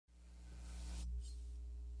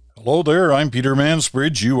Hello there, I'm Peter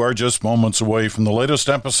Mansbridge. You are just moments away from the latest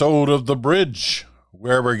episode of The Bridge,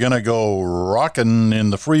 where we're going to go rockin'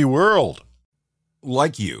 in the free world.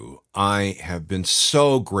 Like you, I have been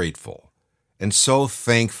so grateful and so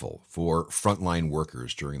thankful for frontline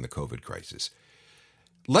workers during the COVID crisis.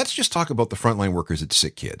 Let's just talk about the frontline workers at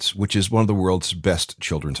Sick Kids, which is one of the world's best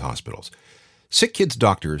children's hospitals. Sick Kids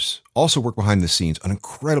doctors also work behind the scenes on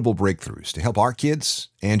incredible breakthroughs to help our kids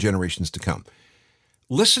and generations to come.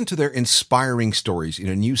 Listen to their inspiring stories in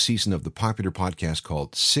a new season of the popular podcast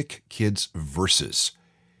called Sick Kids Versus.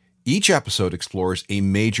 Each episode explores a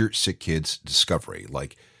major sick kids discovery,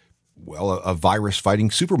 like, a virus-fighting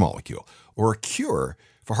supermolecule or a cure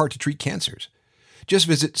for hard-to-treat cancers. Just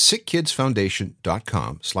visit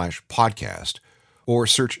sickkidsfoundation.com/podcast or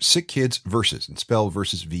search Sick Kids Versus and spell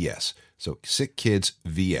versus VS. So Sick Kids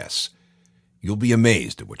VS. You'll be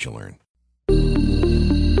amazed at what you learn.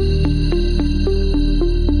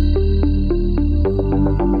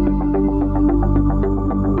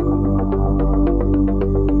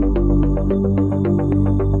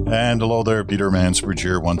 And hello there, Peter Mansbridge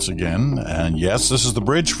here once again. And yes, this is The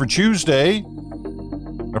Bridge for Tuesday,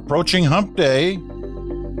 approaching hump day,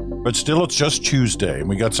 but still it's just Tuesday. And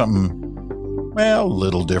we got something, a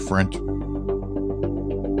little different.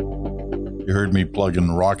 You heard me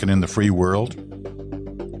plugging Rockin' in the Free World.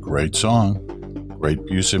 Great song, great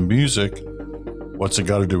piece of music. What's it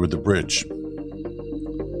got to do with The Bridge?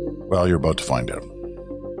 Well, you're about to find out.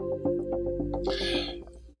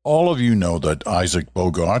 All of you know that Isaac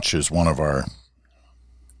Bogoch is one of our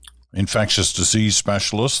infectious disease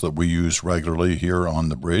specialists that we use regularly here on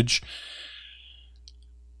The Bridge.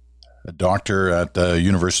 A doctor at the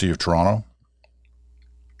University of Toronto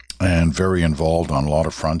and very involved on a lot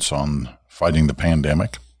of fronts on fighting the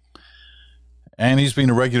pandemic. And he's been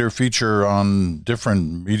a regular feature on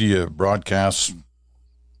different media broadcasts,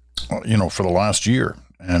 for the last year.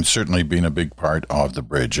 And certainly been a big part of The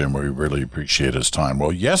Bridge, and we really appreciate his time.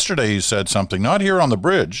 Well, yesterday he said something, not here on The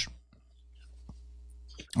Bridge.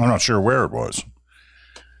 I'm not sure where it was.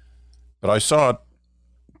 But I saw it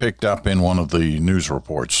picked up in one of the news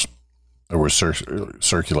reports that were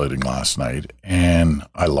circulating last night, and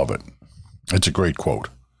I love it. It's a great quote.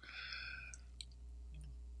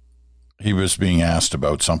 He was being asked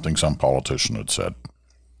about something some politician had said,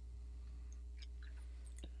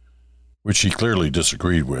 which he clearly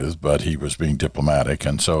disagreed with, but he was being diplomatic.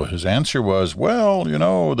 And so his answer was,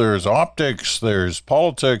 there's optics, there's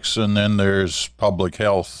politics, and then there's public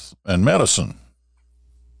health and medicine.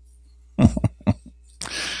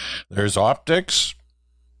 There's optics,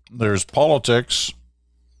 there's politics,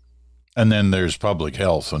 and then there's public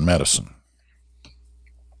health and medicine.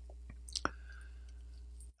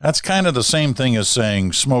 That's kind of the same thing as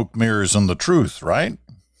saying smoke, mirrors, and the truth, right?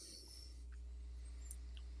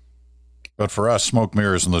 But for us, Smoke,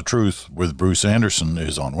 Mirrors, and the Truth with Bruce Anderson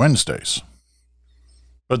is on Wednesdays.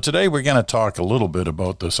 But today we're going to talk a little bit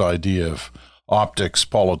about this idea of optics,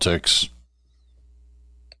 politics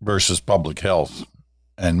versus public health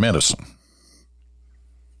and medicine.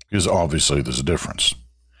 Because obviously there's a difference.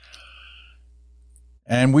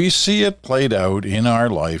 And we see it played out in our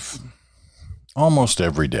life almost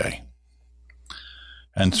every day.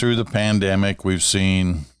 And through the pandemic, we've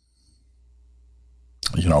seen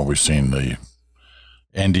the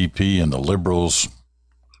NDP and the Liberals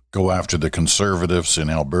go after the Conservatives in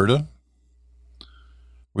Alberta.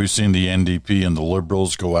 We've seen the NDP and the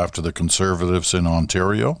Liberals go after the Conservatives in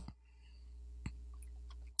Ontario.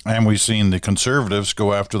 And we've seen the Conservatives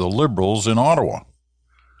go after the Liberals in Ottawa.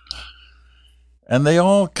 And they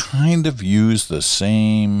all kind of use the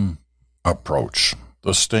same approach,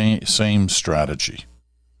 the same strategy.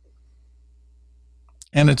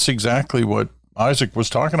 And it's exactly what Isaac was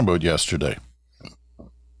talking about yesterday.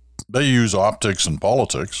 They use optics and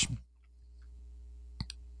politics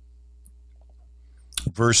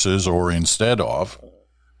versus or instead of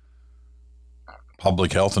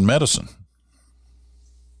public health and medicine.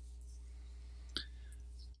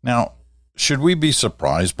 Now, should we be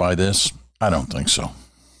surprised by this? I don't think so.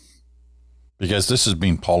 Because this has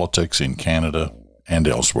been politics in Canada and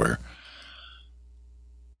elsewhere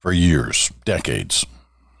for years, decades,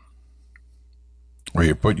 where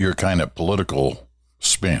you put your kind of political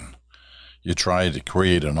spin. You try to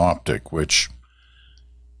create an optic which,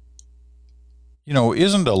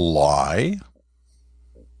 isn't a lie,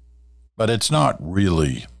 but it's not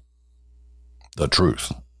really the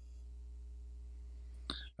truth.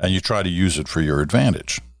 And you try to use it for your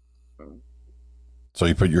advantage. So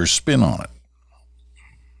you put your spin on it.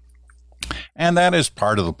 And that is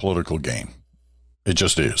part of the political game. It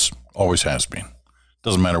just is. Always has been.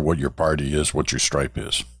 Doesn't matter what your party is, what your stripe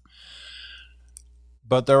is.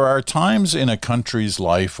 But there are times in a country's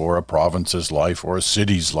life or a province's life or a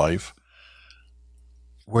city's life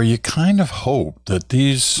where you kind of hope that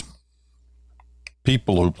these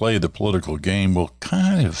people who play the political game will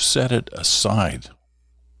kind of set it aside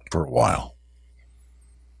for a while.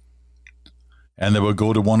 And they will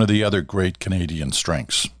go to one of the other great Canadian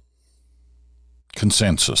strengths: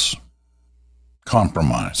 consensus,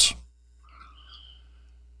 compromise,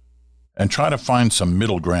 and try to find some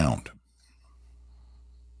middle ground.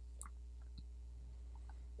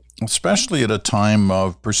 Especially at a time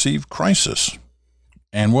of perceived crisis.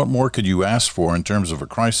 And what more could you ask for in terms of a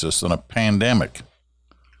crisis than a pandemic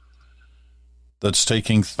that's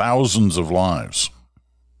taking thousands of lives?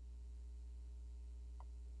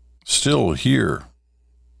 Still here,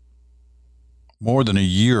 more than a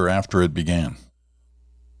year after it began.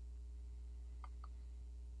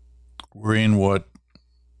 We're in what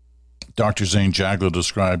Dr. Zane Jagla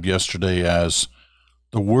described yesterday as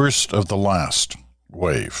the worst of the last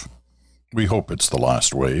wave. We hope it's the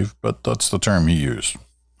last wave, but that's the term he used.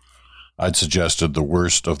 I'd suggested the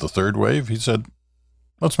worst of the third wave. He said,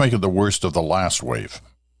 let's make it the worst of the last wave,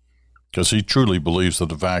 because he truly believes that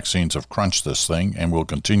the vaccines have crunched this thing and will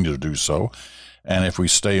continue to do so. And if we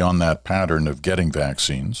stay on that pattern of getting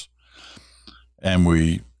vaccines and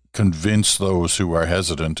we convince those who are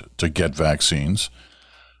hesitant to get vaccines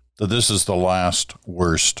that this is the last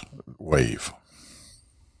worst wave.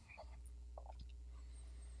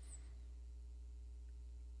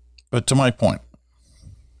 But to my point,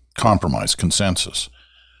 compromise, consensus.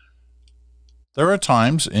 There are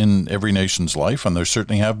times in every nation's life, and there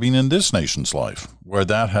certainly have been in this nation's life, where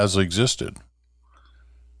that has existed.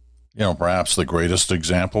 You know, perhaps the greatest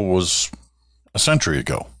example was a century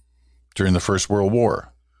ago, during the First World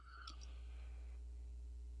War,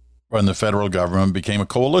 when the federal government became a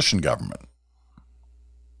coalition government.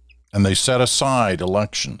 And they set aside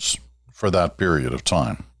elections for that period of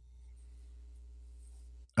time.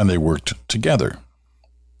 And they worked together.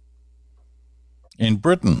 In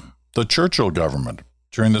Britain, the Churchill government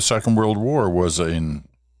during the Second World War was in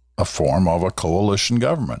a form of a coalition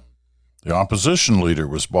government. The opposition leader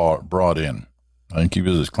was brought in. I think he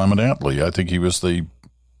was Clement Attlee. I think he was the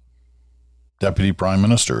deputy prime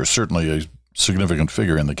minister, or certainly a significant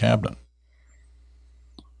figure in the cabinet.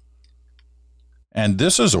 And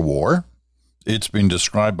this is a war. It's been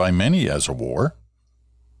described by many as a war.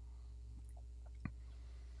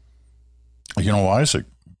 You know, Isaac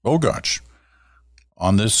Bogach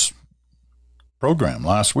on this program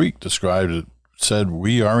last week described it, said,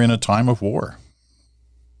 we are in a time of war.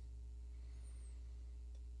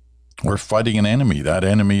 We're fighting an enemy. That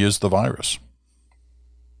enemy is the virus.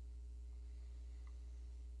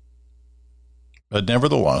 But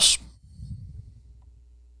nevertheless,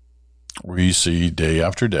 we see day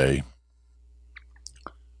after day,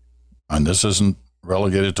 and this isn't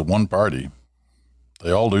relegated to one party.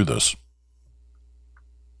 They all do this.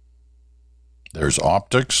 There's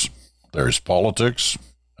optics, there's politics,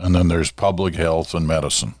 and then there's public health and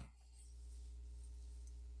medicine.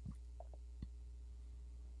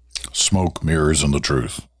 Smoke, mirrors, and the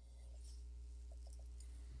truth.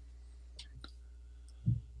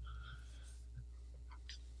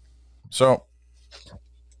 So,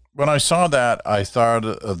 when I saw that, I thought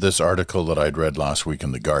of this article that I'd read last week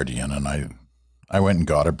in The Guardian, and I went and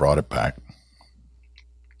got it, brought it back.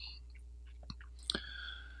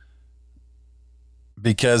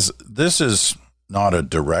 Because this is not a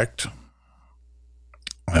direct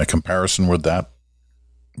comparison with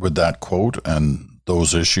that quote and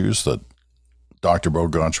those issues that Dr.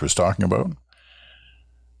 Bogach was talking about.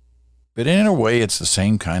 But in a way, it's the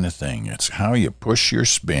same kind of thing. It's how you push your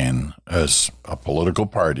spin as a political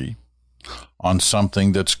party on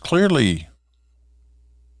something that's clearly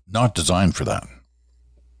not designed for that.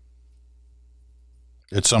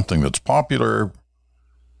 It's something that's popular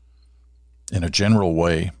in a general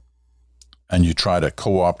way, and you try to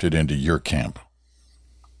co-opt it into your camp.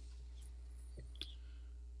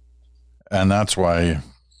 And that's why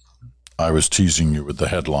I was teasing you with the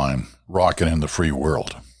headline, Rockin' in the Free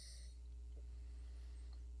World.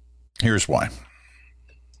 Here's why.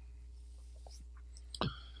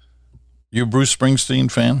 You a Bruce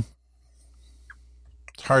Springsteen fan?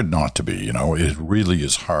 It's hard not to be, you know. It really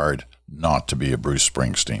is hard not to be a Bruce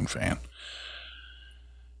Springsteen fan.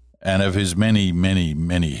 And of his many, many,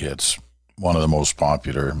 many hits, one of the most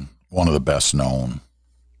popular, one of the best known,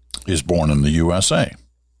 is Born in the USA.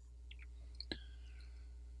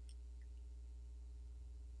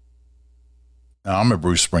 Now, I'm a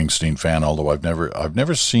Bruce Springsteen fan, although I've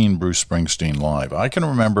never seen Bruce Springsteen live. I can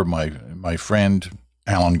remember my friend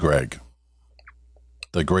Alan Gregg,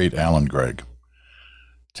 the great Alan Gregg,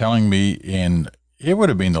 telling me it would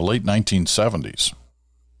have been the late 1970s,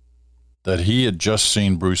 that he had just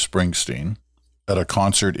seen Bruce Springsteen at a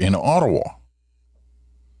concert in Ottawa.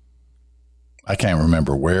 I can't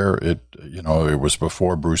remember where. It was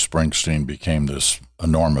before Bruce Springsteen became this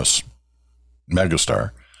enormous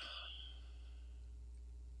megastar.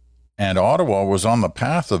 And Ottawa was on the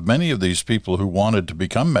path of many of these people who wanted to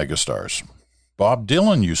become megastars. Bob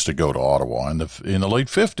Dylan used to go to Ottawa in the late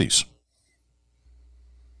 50s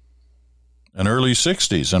and early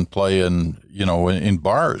 60s and play in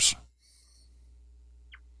bars.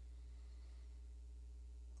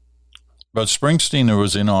 But Springsteen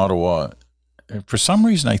was in Ottawa. For some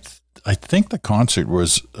reason, I think the concert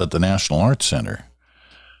was at the National Arts Centre.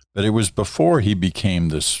 But it was before he became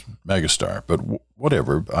this megastar. But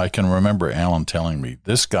whatever, I can remember Alan telling me,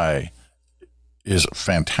 this guy is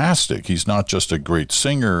fantastic. He's not just a great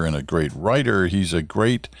singer and a great writer. He's a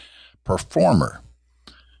great performer.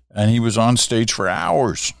 And he was on stage for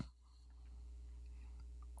hours.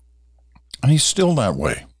 And he's still that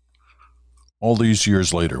way. All these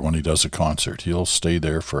years later, when he does a concert, he'll stay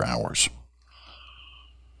there for hours.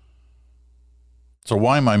 So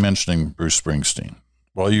why am I mentioning Bruce Springsteen?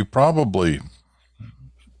 Well, you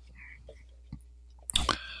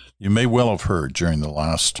may well have heard during the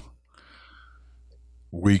last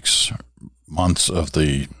weeks, months of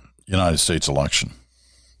the United States election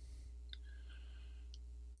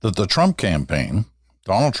that the Trump campaign,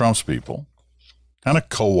 Donald Trump's people, kind of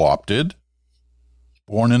co-opted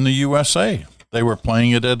Born in the USA. They were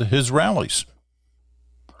playing it at his rallies.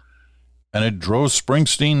 And it drove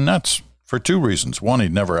Springsteen nuts for two reasons. One,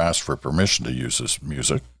 he'd never asked for permission to use his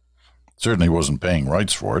music. Certainly wasn't paying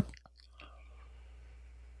rights for it.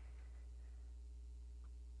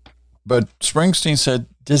 But Springsteen said,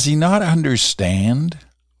 does he not understand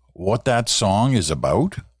what that song is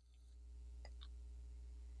about?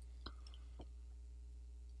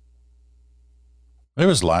 It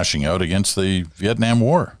was lashing out against the Vietnam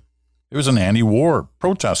War. It was an anti-war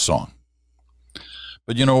protest song.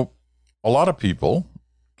 But, a lot of people,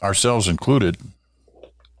 ourselves included,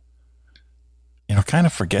 kind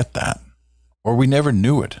of forget that. Or we never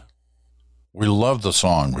knew it. We love the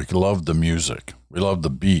song. We love the music. We love the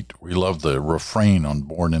beat. We love the refrain on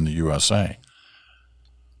Born in the USA.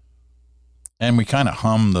 And we kind of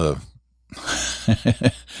hum the,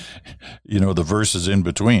 the verses in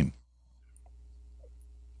between.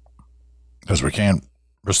 Because we can't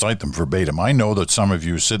recite them verbatim. I know that some of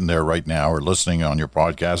you sitting there right now or listening on your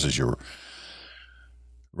podcast as you're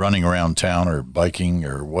running around town or biking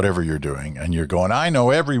or whatever you're doing, and you're going, I know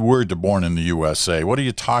every word to Born in the USA. What are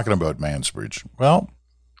you talking about, Mansbridge? Well,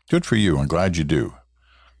 good for you. I'm glad you do.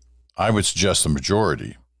 I would suggest the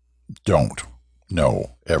majority don't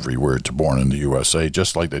know every word to Born in the USA,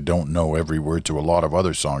 just like they don't know every word to a lot of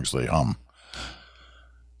other songs they hum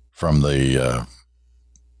from the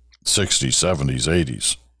 60s, 70s,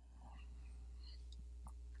 80s.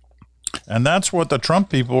 And that's what the Trump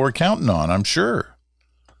people were counting on, I'm sure.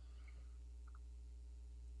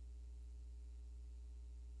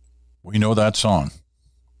 We know that song.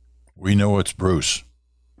 We know it's Bruce.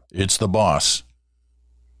 It's the boss.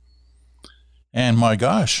 And my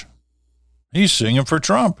gosh, he's singing for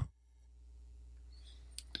Trump.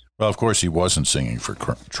 Well, of course, he wasn't singing for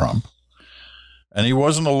Trump. And he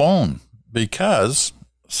wasn't alone, because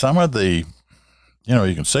some of the,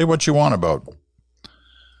 you can say what you want about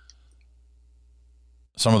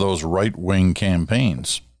some of those right-wing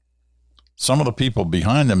campaigns. Some of the people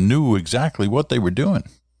behind them knew exactly what they were doing.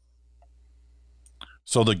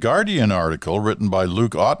 So the Guardian article written by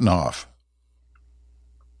Luke Ottenhoff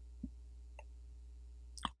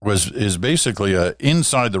is basically a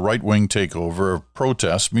inside the right-wing takeover of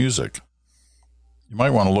protest music. You might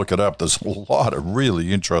want to look it up. There's a lot of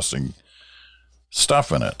really interesting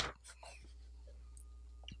stuff in it.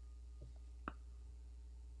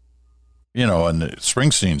 And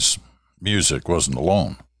Springsteen's music wasn't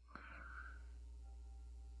alone.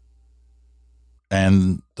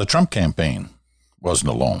 And the Trump campaign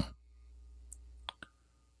wasn't alone.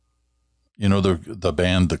 The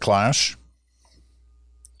band The Clash,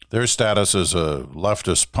 their status as a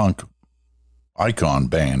leftist punk icon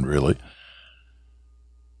band, really,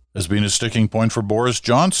 has been a sticking point for Boris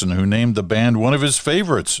Johnson, who named the band one of his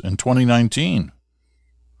favorites in 2019.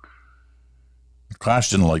 The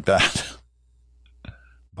Clash didn't like that.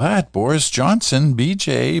 But Boris Johnson,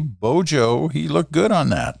 BJ, Bojo, he looked good on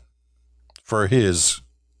that for his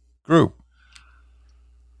group.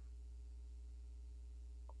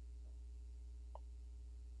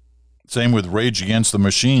 Same with Rage Against the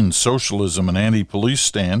Machine, socialism and anti-police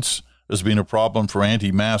stance has been a problem for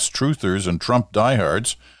anti-mask truthers and Trump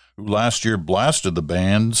diehards who last year blasted the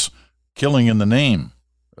band's Killing in the Name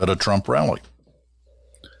at a Trump rally.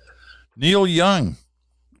 Neil Young,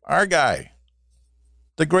 our guy,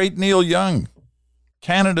 the great Neil Young,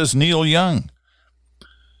 Canada's Neil Young,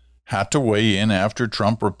 had to weigh in after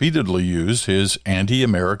Trump repeatedly used his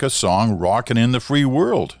anti-America song Rockin' in the Free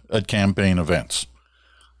World at campaign events.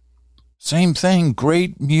 Same thing,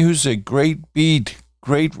 great music, great beat,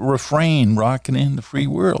 great refrain, rockin' in the free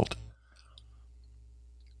world.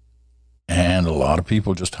 And a lot of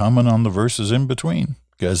people just humming on the verses in between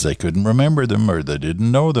because they couldn't remember them, or they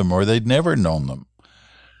didn't know them, or they'd never known them,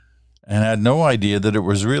 and had no idea that it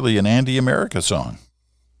was really an anti-America song.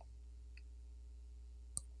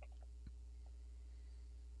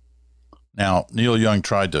 Now, Neil Young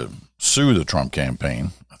tried to sue the Trump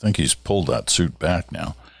campaign. I think he's pulled that suit back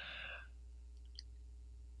now.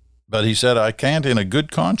 But he said, I can't in a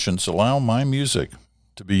good conscience allow my music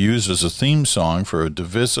to be used as a theme song for a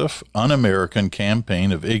divisive, un-American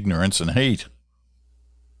campaign of ignorance and hate.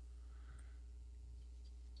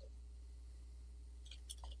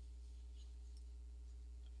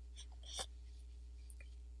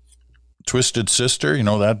 Twisted Sister, you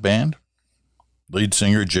know that band? Lead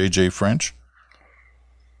singer J.J. French.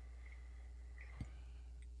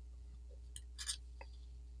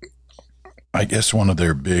 I guess one of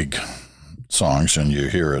their big songs, and you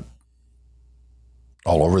hear it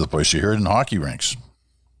all over the place. You hear it in hockey rinks.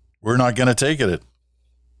 We're not going to take it.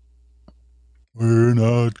 We're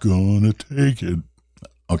not going to take it.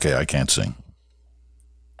 Okay, I can't sing.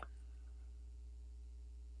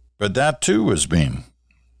 But that too has been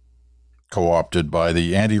co-opted by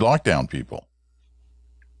the anti-lockdown people.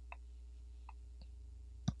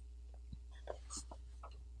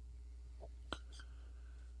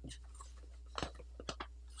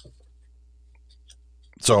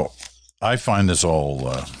 So I find this all,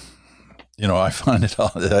 I find it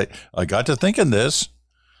all, I got to thinking this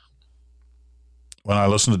when I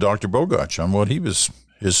listened to Dr. Bogach on what his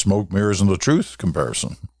smoke, mirrors, and the truth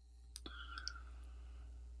comparison.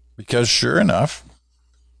 Because sure enough,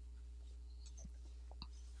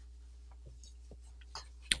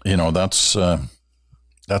 that's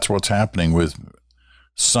what's happening with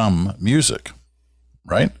some music,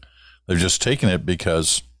 right? They've just taken it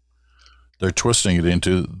because they're twisting it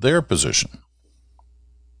into their position.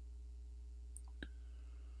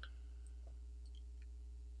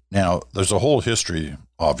 Now, there's a whole history,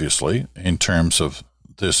 obviously, in terms of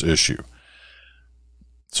this issue.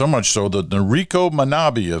 So much so that Noriko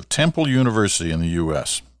Manabe of Temple University in the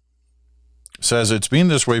U.S. says it's been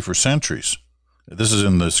this way for centuries. This is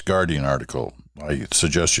in this Guardian article. I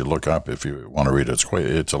suggest you look up if you want to read it.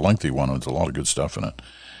 It's a lengthy one. There's a lot of good stuff in it.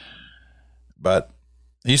 But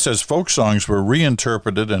he says folk songs were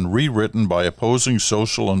reinterpreted and rewritten by opposing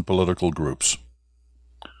social and political groups.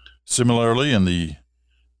 Similarly, in the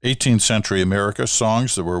 18th century America,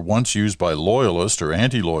 songs that were once used by loyalist or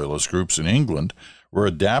anti-loyalist groups in England were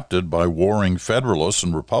adapted by warring Federalist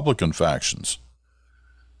and Republican factions.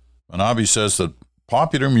 Manabe says that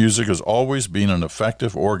popular music has always been an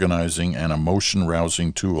effective organizing and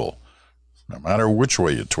emotion-rousing tool, no matter which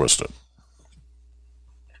way you twist it.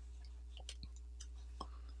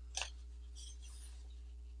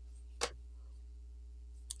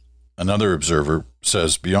 Another observer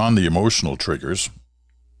says beyond the emotional triggers,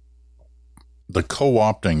 the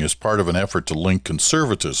co-opting is part of an effort to link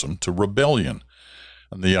conservatism to rebellion,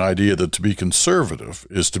 and the idea that to be conservative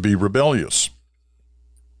is to be rebellious.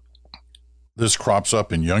 This crops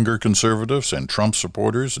up in younger conservatives and Trump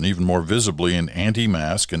supporters, and even more visibly in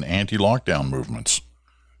anti-mask and anti-lockdown movements.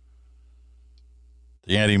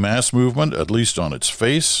 The anti-mask movement, at least on its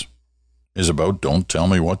face, is about don't tell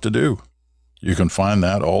me what to do. You can find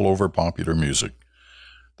that all over popular music.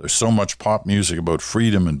 There's so much pop music about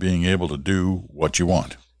freedom and being able to do what you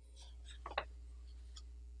want.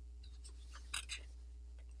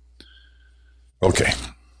 Okay.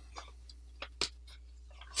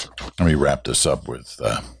 Let me wrap this up with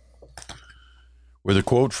a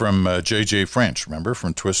quote from J.J. French, remember,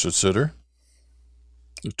 from Twisted Sister?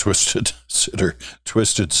 Twisted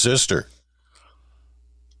Sister.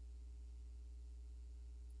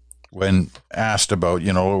 When asked about, what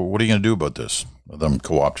are you going to do about this, them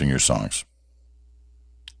co-opting your songs?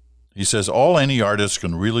 He says, all any artist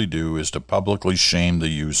can really do is to publicly shame the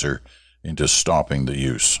user into stopping the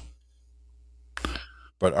use.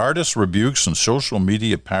 But artist rebukes and social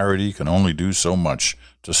media parody can only do so much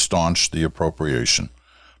to staunch the appropriation.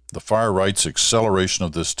 The far right's acceleration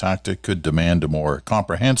of this tactic could demand a more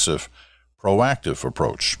comprehensive, proactive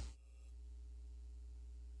approach.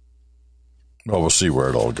 Well, we'll see where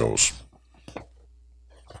it all goes.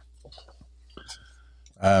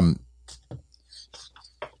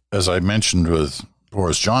 As I mentioned with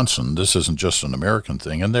Boris Johnson, this isn't just an American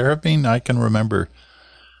thing. And there have been, I can remember,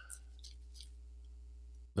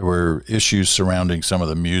 there were issues surrounding some of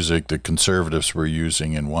the music that conservatives were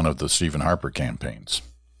using in one of the Stephen Harper campaigns.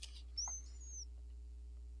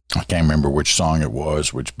 I can't remember which song it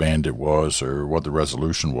was, which band it was, or what the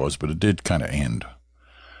resolution was, but it did kind of end.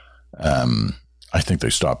 I think they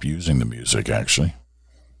stopped using the music, actually,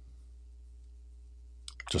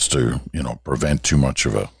 just to, prevent too much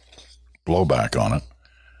of a blowback on it.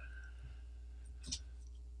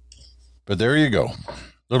 But there you go.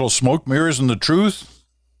 Little smoke mirrors and the truth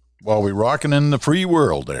while we're rocking in the free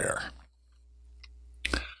world there.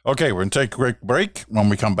 Okay, we're going to take a quick break. When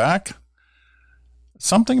we come back,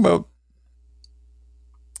 something about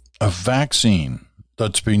a vaccine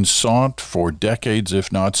that's been sought for decades,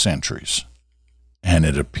 if not centuries, and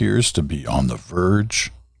it appears to be on the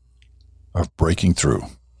verge of breaking through.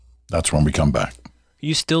 That's when we come back.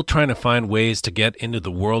 You still trying to find ways to get into the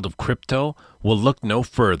world of crypto? Well, look no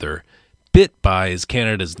further. BitBuy is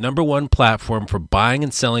Canada's #1 platform for buying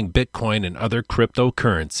and selling Bitcoin and other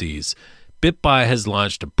cryptocurrencies. BitBuy has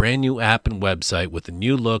launched a brand new app and website with a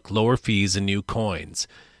new look, lower fees, and new coins.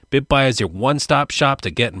 BitBuy is your one-stop shop to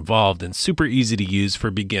get involved and super easy to use for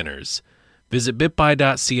beginners. Visit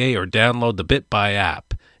bitbuy.ca or download the BitBuy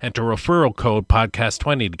app. Enter referral code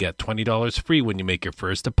podcast20 to get $20 free when you make your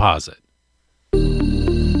first deposit.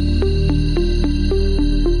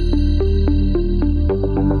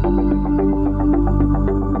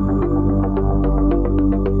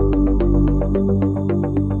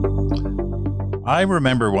 I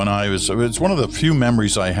remember when it's one of the few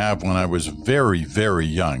memories I have when I was very, very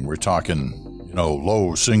young. We're talking,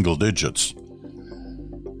 low single digits.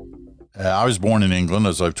 I was born in England,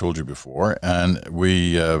 as I've told you before, and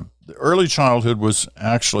early childhood was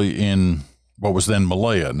actually in what was then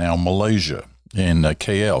Malaya, now Malaysia, in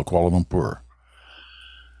KL, Kuala Lumpur.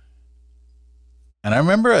 And I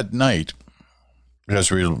remember at night,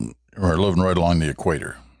 because we were living right along the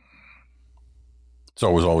equator, so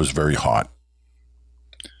it was always very hot.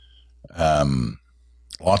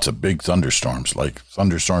 Lots of big thunderstorms like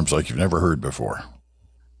you've never heard before.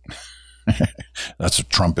 That's a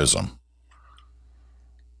Trumpism.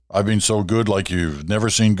 I've been so good like you've never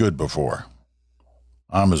seen good before.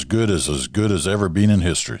 I'm as good as ever been in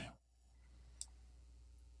history.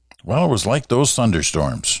 Well, it was like those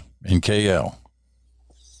thunderstorms in KL.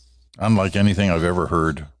 Unlike anything I've ever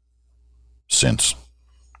heard since.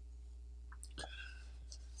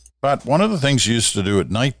 But one of the things you used to do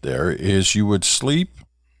at night there is you would sleep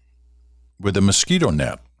with a mosquito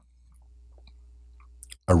net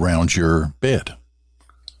around your bed.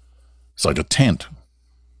 It's like a tent.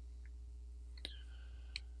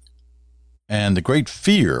 And the great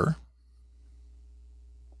fear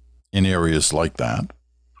in areas like that,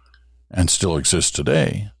 and still exists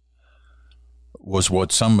today, was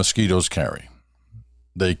what some mosquitoes carry.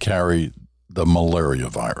 They carry the malaria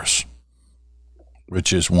virus,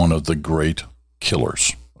 which is one of the great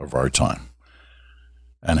killers of our time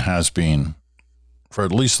and has been for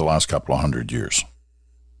at least the last couple of 100 years.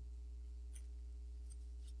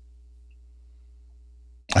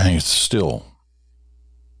 I think it's still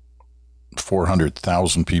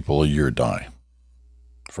 400,000 people a year die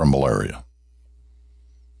from malaria.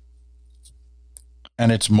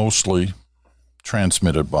 And it's mostly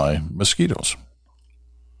transmitted by mosquitoes.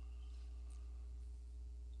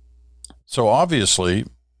 So obviously,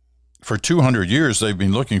 for 200 years, they've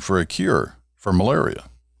been looking for a cure for malaria.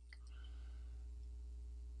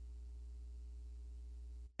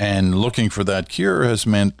 And looking for that cure has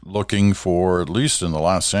meant looking for, at least in the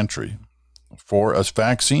last century, for a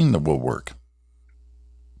vaccine that will work.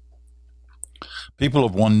 People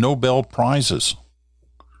have won Nobel Prizes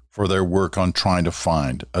for their work on trying to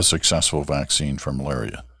find a successful vaccine for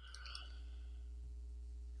malaria.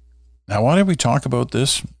 Now, why did we talk about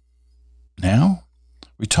this now?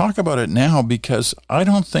 We talk about it now because I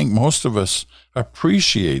don't think most of us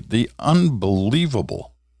appreciate the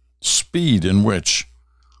unbelievable speed in which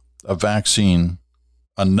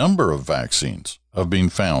a number of vaccines have been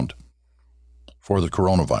found for the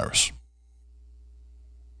coronavirus.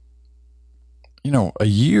 A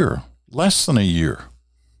year, less than a year.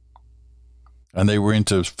 And they were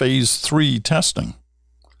into phase 3 testing.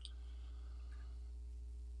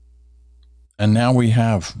 And now we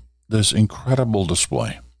have this incredible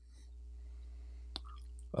display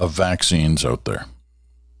of vaccines out there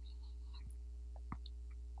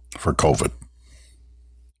for COVID.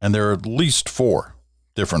 And there are at least 4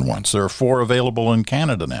 different ones. There are 4 available in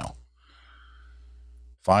Canada now.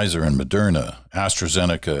 Pfizer and Moderna,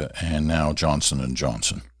 AstraZeneca, and now Johnson &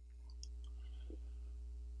 Johnson.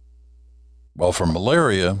 Well, for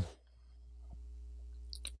malaria,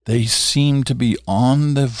 they seem to be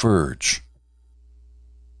on the verge,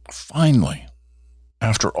 finally,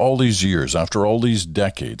 after all these years, after all these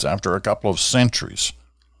decades, after a couple of centuries,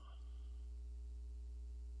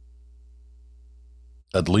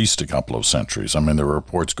 at least a couple of centuries. I mean, there were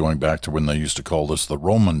reports going back to when they used to call this the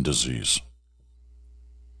Roman disease.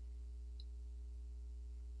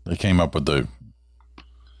 They came up with the,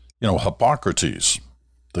 Hippocrates,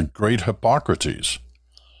 the great Hippocrates,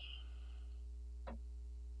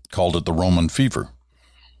 called it the Roman fever.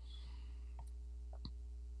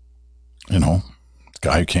 The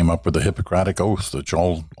guy who came up with the Hippocratic oath that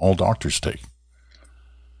all doctors take.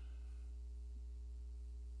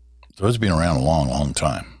 So it's been around a long, long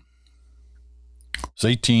time. It's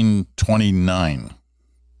 1829.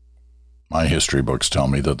 My history books tell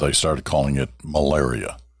me that they started calling it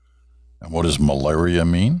malaria. And what does malaria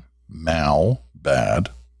mean? Mal, bad,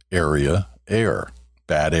 area, air,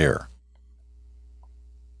 bad air.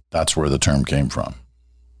 That's where the term came from.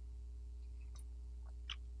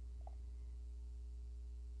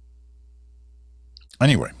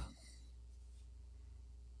 Anyway,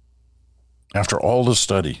 after all the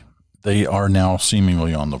study, they are now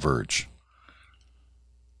seemingly on the verge.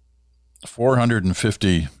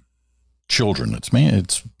 450 children. It's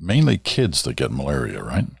mainly kids that get malaria,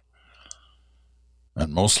 right?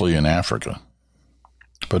 And mostly in Africa.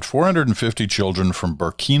 But 450 children from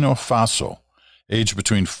Burkina Faso, aged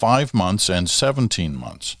between 5 months and 17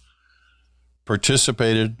 months,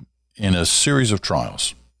 participated in a series of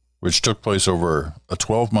trials, which took place over a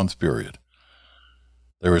 12-month period.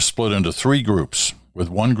 They were split into 3 groups, with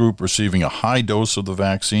one group receiving a high dose of the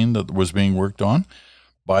vaccine that was being worked on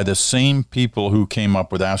by the same people who came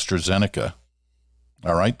up with AstraZeneca.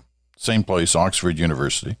 All right? Same place, Oxford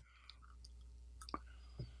University.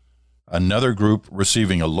 Another group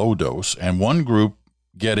receiving a low dose, and one group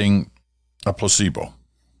getting a placebo.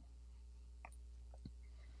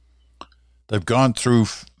 They've gone through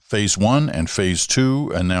phase 1 and phase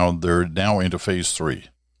 2, and now they're into phase 3.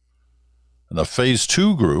 And the phase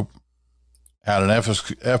 2 group had an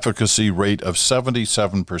efficacy rate of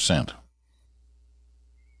 77%.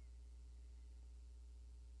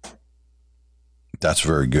 That's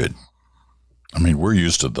very good. I mean, we're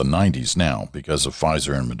used to the 90s now because of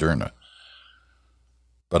Pfizer and Moderna.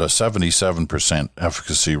 But a 77%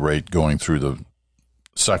 efficacy rate going through the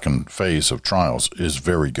second phase of trials is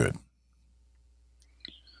very good.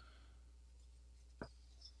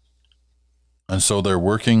 And so they're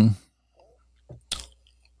working,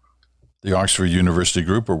 the Oxford University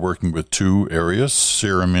group are working with 2 areas,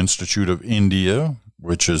 Serum Institute of India,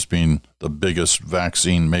 which has been the biggest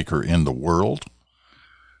vaccine maker in the world,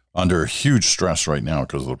 under huge stress right now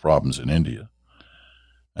because of the problems in India,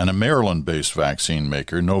 and a Maryland-based vaccine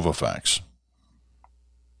maker, Novavax.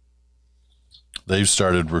 They've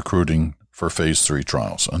started recruiting for phase 3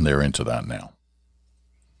 trials, and they're into that now.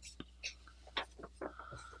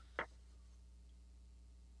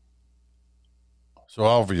 So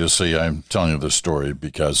obviously, I'm telling you this story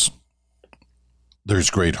because there's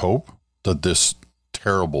great hope that this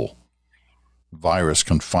terrible virus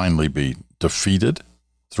can finally be defeated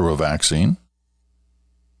through a vaccine,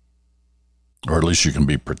 or at least you can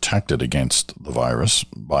be protected against the virus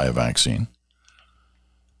by a vaccine.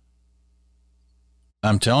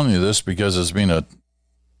 I'm telling you this because it's been a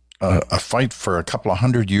fight for a couple of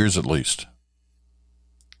 100 years at least,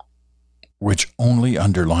 which only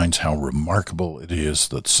underlines how remarkable it is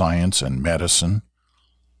that science and medicine,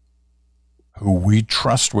 who we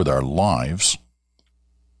trust with our lives,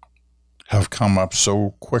 have come up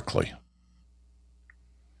so quickly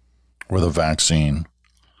with a vaccine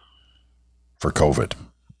for COVID.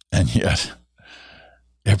 And yet,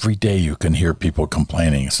 every day you can hear people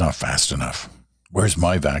complaining it's not fast enough. Where's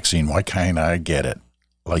my vaccine? Why can't I get it?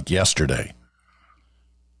 Like yesterday.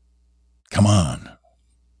 Come on.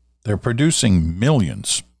 They're producing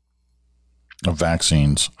millions of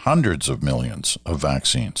vaccines, hundreds of millions of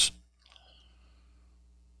vaccines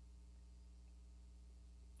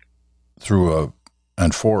for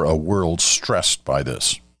a world stressed by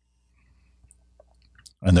this.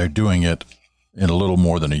 And they're doing it in a little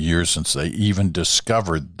more than a year since they even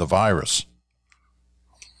discovered the virus.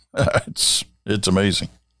 It's amazing.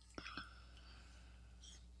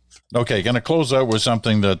 Okay, going to close out with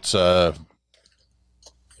something that's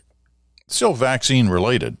still vaccine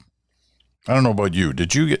related. I don't know about you.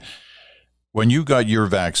 When you got your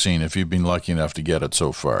vaccine, if you've been lucky enough to get it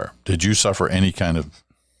so far, did you suffer any kind of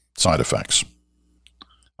side effects?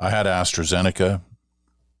 I had AstraZeneca.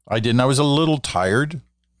 I didn't. I was a little tired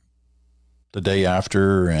the day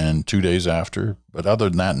after and 2 days after, but other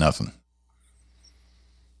than that, nothing.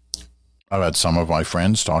 I've had some of my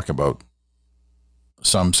friends talk about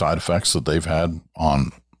some side effects that they've had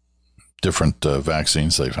on different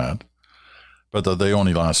vaccines they've had, but that they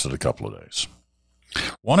only lasted a couple of days.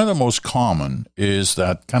 One of the most common is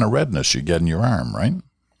that kind of redness you get in your arm, right?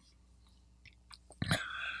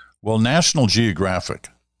 Well, National Geographic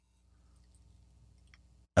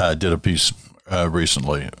did a piece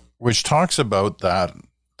recently which talks about that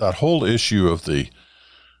whole issue of the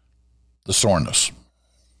soreness.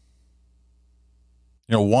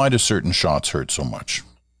 You know, why do certain shots hurt so much?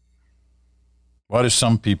 Why do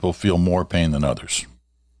some people feel more pain than others?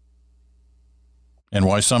 And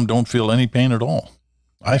why some don't feel any pain at all?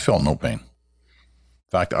 I felt no pain.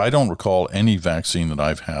 In fact, I don't recall any vaccine that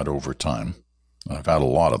I've had over time. I've had a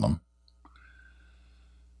lot of them.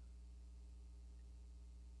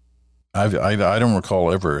 I don't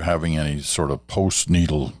recall ever having any sort of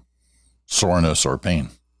post-needle soreness or pain.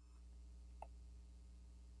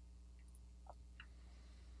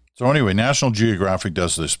 So anyway, National Geographic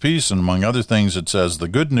does this piece, and among other things, it says, the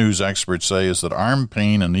good news experts say is that arm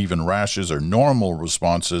pain and even rashes are normal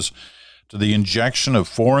responses to the injection of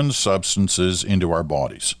foreign substances into our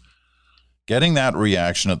bodies. Getting that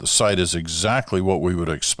reaction at the site is exactly what we would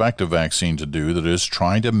expect a vaccine to do, that is,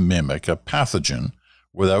 trying to mimic a pathogen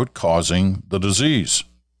without causing the disease.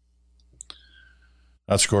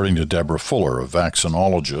 That's according to Deborah Fuller, a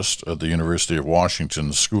vaccinologist at the University of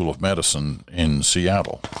Washington School of Medicine in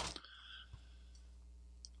Seattle.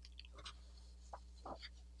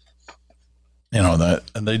 You know, that,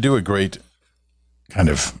 and they do a great kind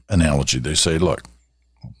of analogy. They say, look,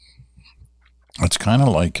 it's kind of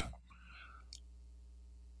like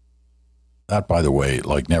that, by the way,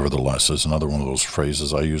 like nevertheless is another one of those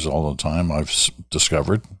phrases I use all the time, I've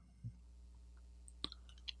discovered.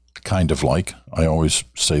 Kind of like, I always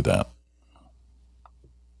say that.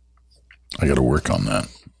 I got to work on that.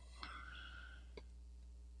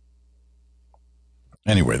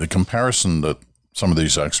 Anyway, the comparison that some of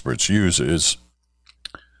these experts use is,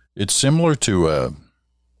 it's similar to a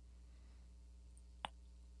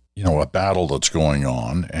battle that's going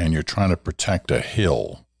on and you're trying to protect a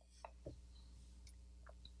hill,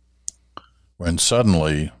 when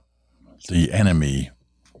suddenly the enemy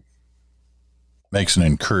makes an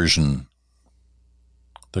incursion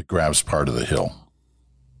that grabs part of the hill.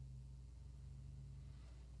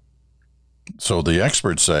 So the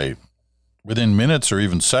experts say, within minutes or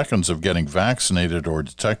even seconds of getting vaccinated or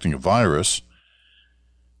detecting a virus,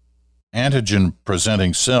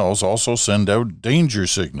 antigen-presenting cells also send out danger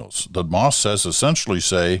signals that Moss says essentially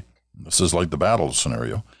say, this is like the battle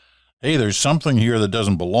scenario, hey, there's something here that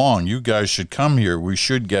doesn't belong. You guys should come here. We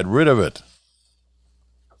should get rid of it.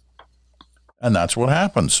 And that's what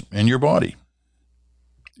happens in your body.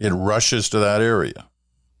 It rushes to that area.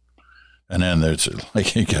 And then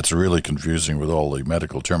it gets really confusing with all the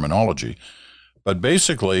medical terminology. But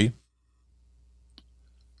basically,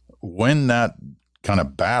 when that kind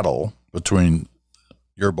of battle between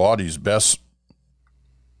your body's best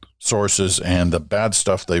sources and the bad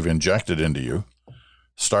stuff they've injected into you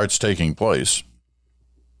starts taking place,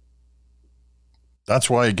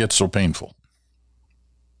 that's why it gets so painful.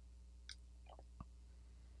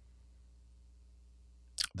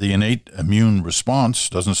 The innate immune response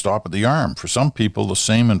doesn't stop at the arm. For some people, the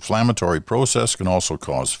same inflammatory process can also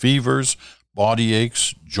cause fevers, body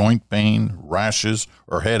aches, joint pain, rashes,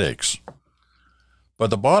 or headaches.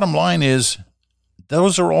 But the bottom line is,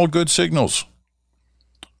 those are all good signals.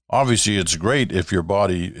 Obviously, it's great if your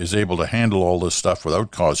body is able to handle all this stuff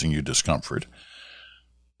without causing you discomfort.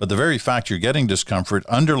 But the very fact you're getting discomfort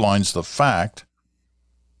underlines the fact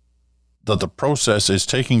that the process is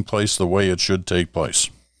taking place the way it should take place.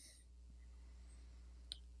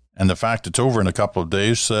 And the fact it's over in a couple of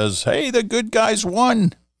days says, hey, the good guys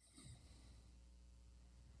won.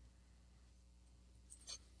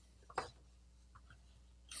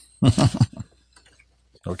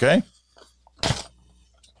 Okay?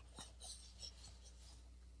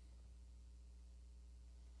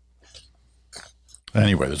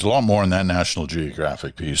 Anyway, there's a lot more in that National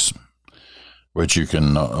Geographic piece, which you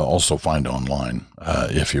can also find online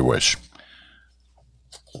if you wish.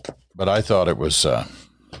 But I thought it was an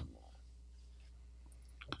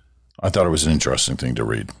interesting thing to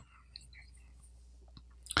read.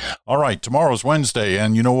 All right, tomorrow's Wednesday,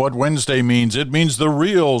 and you know what Wednesday means? It means The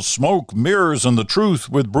Real Smoke, Mirrors, and the Truth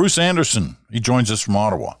with Bruce Anderson. He joins us from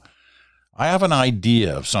Ottawa. I have an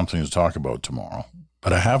idea of something to talk about tomorrow,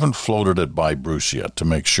 but I haven't floated it by Bruce yet to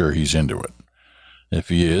make sure he's into it. If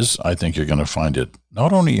he is, I think you're going to find it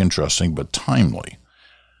not only interesting, but timely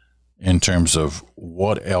in terms of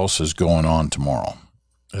what else is going on tomorrow.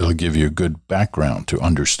 It'll give you a good background to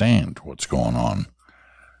understand what's going on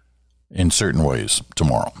in certain ways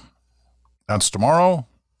tomorrow. That's tomorrow.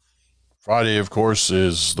 Friday, of course,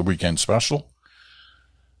 is the weekend special.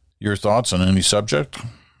 Your thoughts on any subject,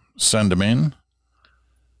 send them in.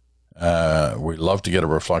 We'd love to get a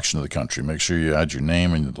reflection of the country. Make sure you add your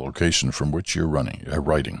name and the location from which you're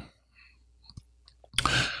writing.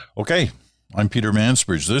 Okay, I'm Peter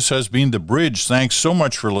Mansbridge. This has been The Bridge. Thanks so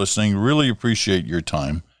much for listening. Really appreciate your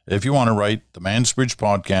time. If you want to write, the Mansbridge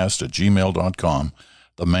Podcast at gmail.com,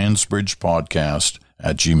 the Mansbridge Podcast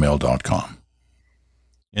at gmail.com.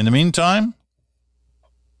 In the meantime,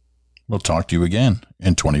 we'll talk to you again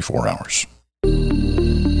in 24 hours.